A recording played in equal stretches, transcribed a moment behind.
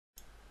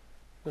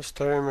This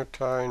time we're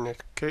tying a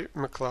Kate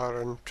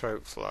Mclaren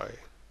trout fly.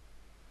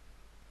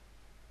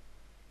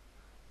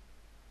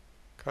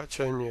 Catch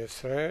in your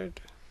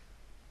thread.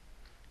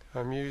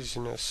 I'm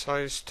using a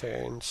size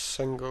 10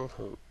 single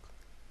hook,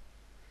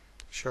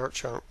 short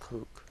shank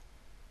hook.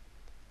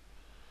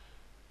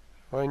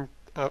 Wind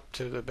up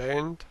to the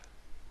bend.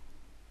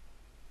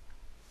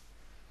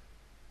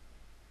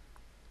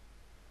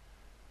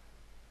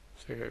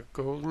 Take a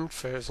golden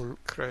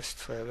pheasant crest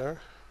feather,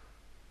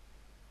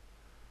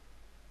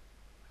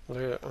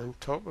 lay it on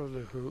top of the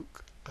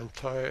hook and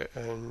tie it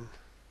in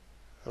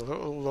a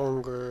little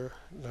longer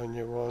than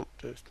you want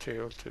the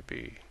tail to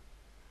be.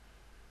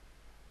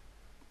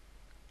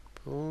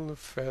 Pull the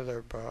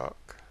feather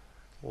back,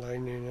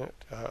 lining it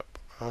up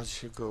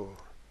as you go.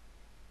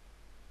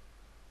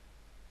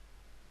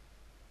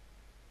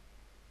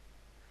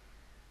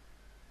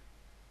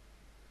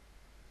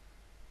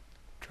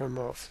 Trim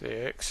off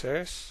the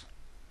excess.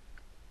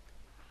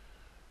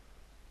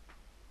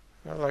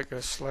 I like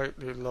a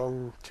slightly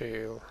long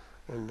tail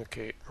in the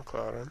Kate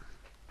Mclaren.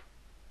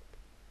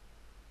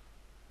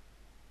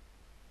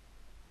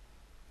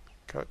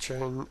 Catch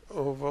in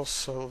oval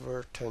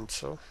silver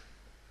tinsel.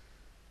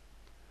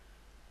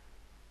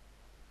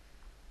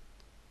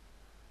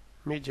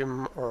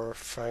 Medium or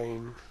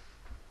fine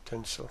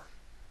tinsel.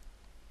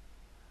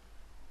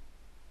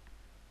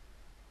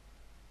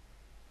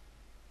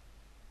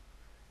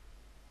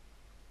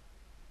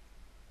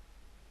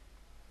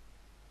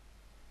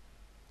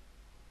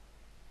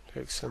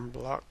 Take some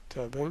black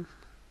dubbing.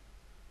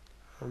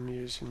 I'm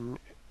using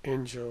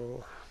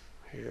Angel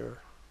here,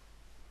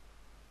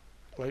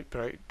 light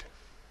bright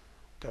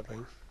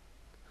dubbing.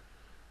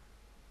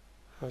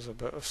 Has a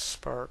bit of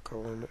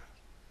sparkle in it.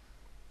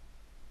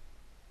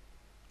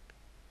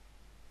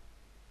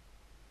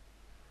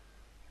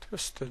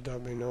 Twist the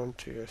dubbing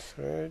onto your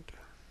thread.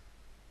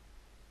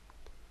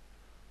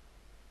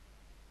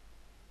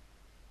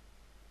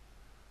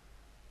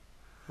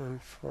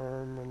 And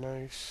form a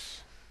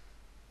nice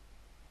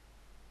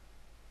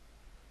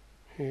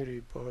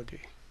hairy body.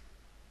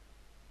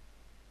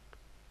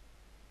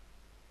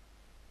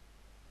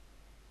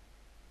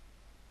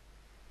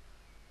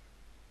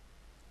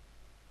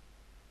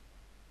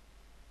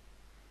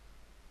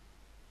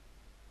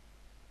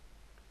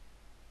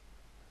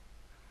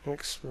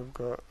 Next we've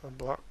got a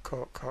black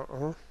cock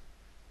hackle.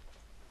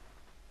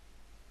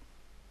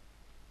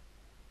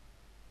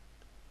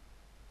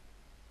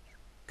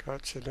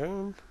 Catch it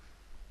in,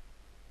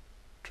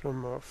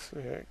 trim off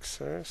the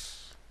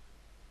excess.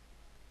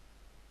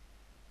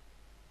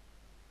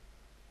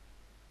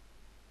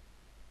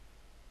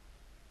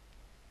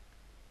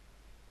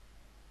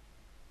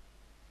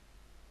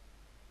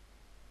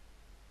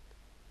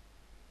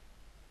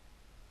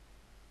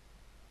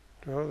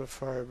 Draw the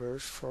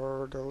fibers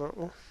forward a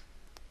little.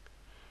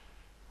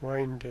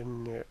 Wind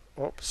in the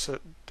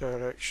opposite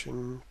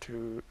direction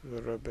to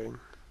the ribbing.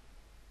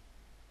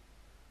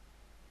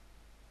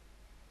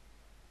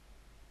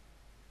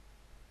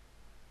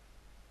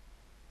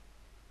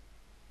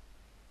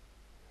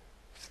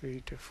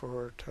 Three to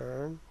 4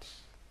 turns.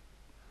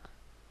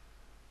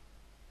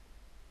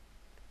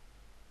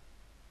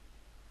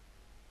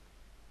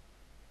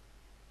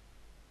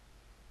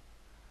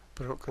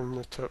 Broken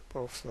the tip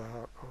off the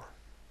hackle.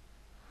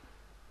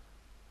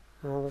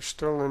 Well, there's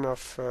still enough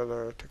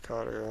feather to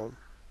carry on.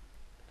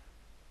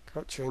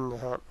 Catch in the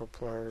hackle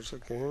pliers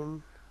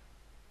again.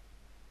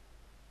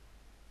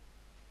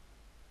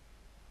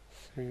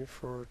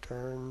 3-4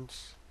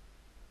 turns.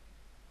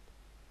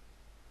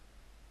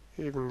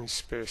 Evenly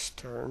spaced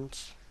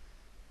turns.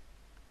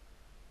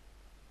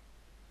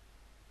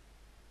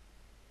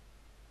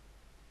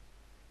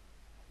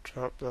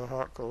 Trap the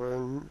hackle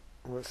in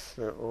with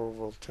the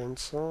oval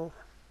tinsel.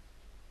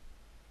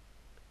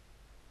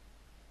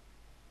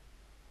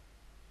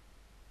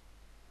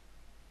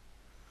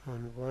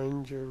 And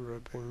wind your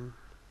ribbing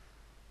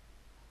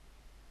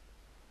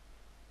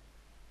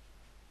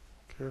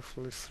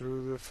carefully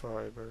through the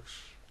fibers.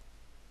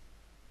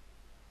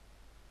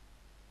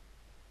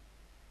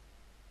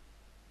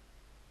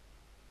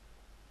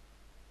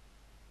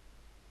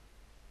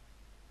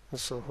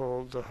 This will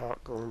hold the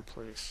hackle in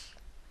place.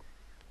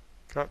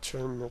 Catch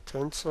in the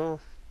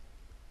tinsel.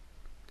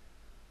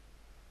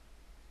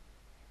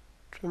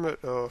 Trim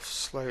it off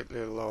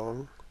slightly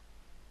long.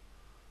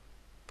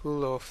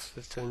 Pull off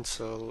the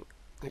tinsel,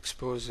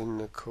 exposing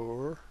the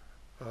core,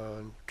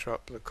 and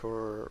trap the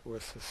core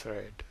with the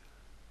thread.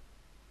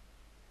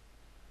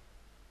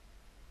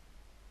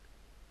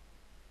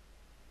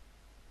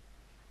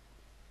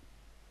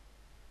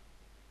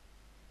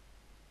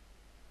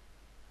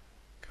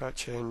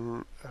 Catch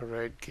in a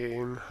red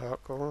game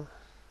hackle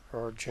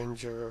or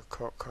ginger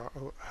cock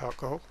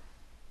hackle.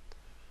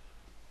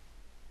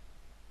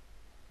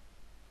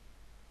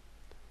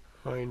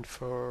 Wind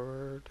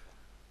forward.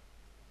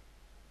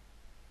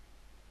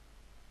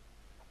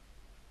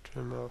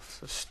 Trim off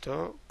the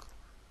stalk.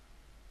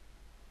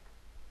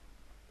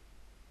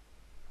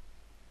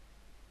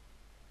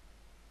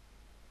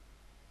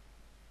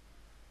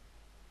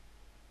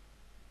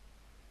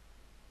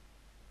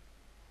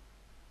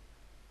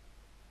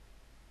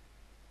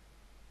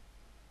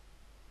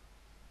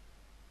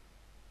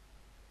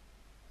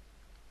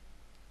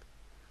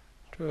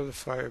 Draw the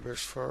fibers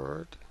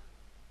forward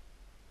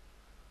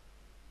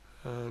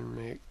and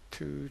make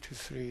 2 to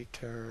 3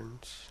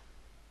 turns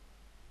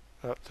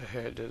at the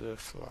head of the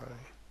fly.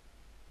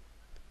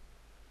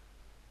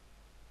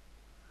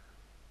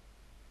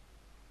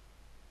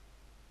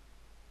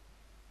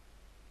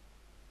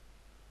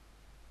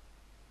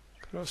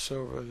 Cross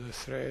over the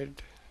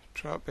thread,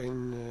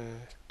 trapping the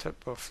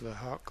tip of the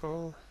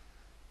hackle.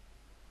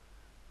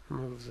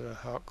 Move the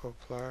hackle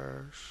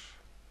pliers.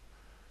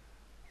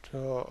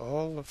 Draw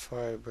all the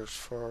fibers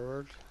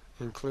forward,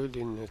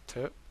 including the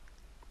tip.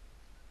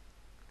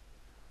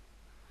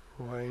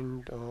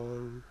 Wind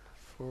on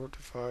 4 to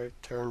 5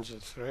 turns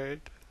of thread.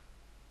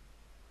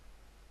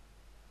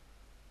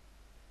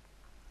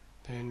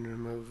 Then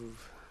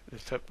remove the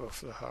tip of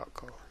the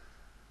hackle.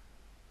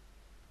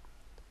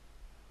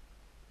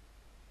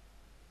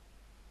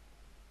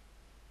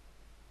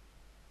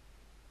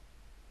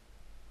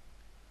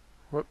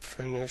 Whip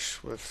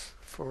finish with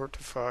 4 to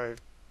 5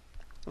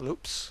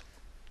 loops.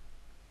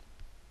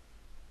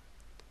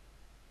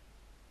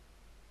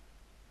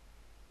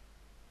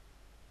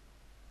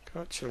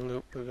 Cut your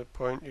loop with the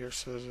point of your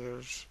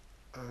scissors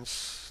and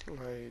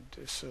slide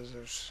the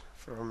scissors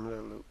from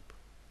the loop,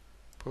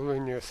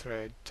 pulling your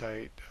thread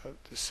tight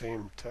at the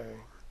same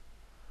time.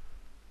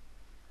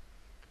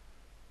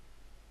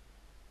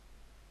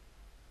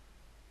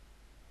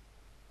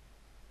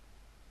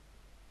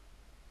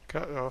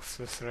 Cut off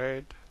the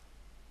thread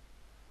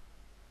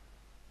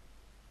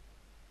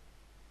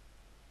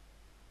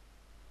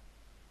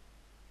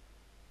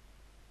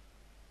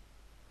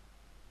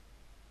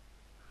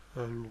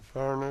and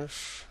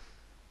varnish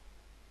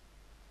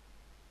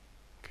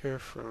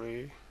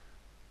carefully,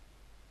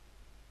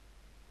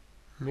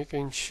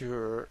 making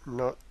sure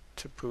not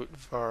to put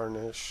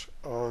varnish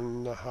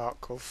on the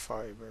hackle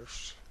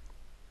fibers.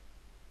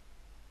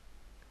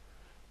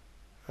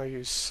 I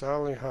use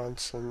Sally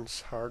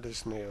Hansen's Hard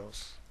as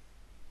Nails.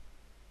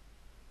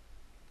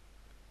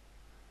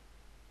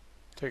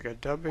 Take a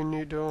dubbing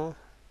needle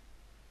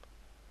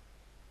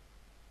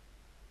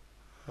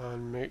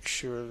and make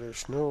sure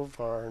there's no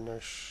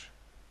varnish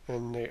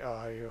in the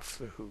eye of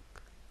the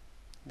hook.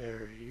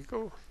 There you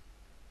go.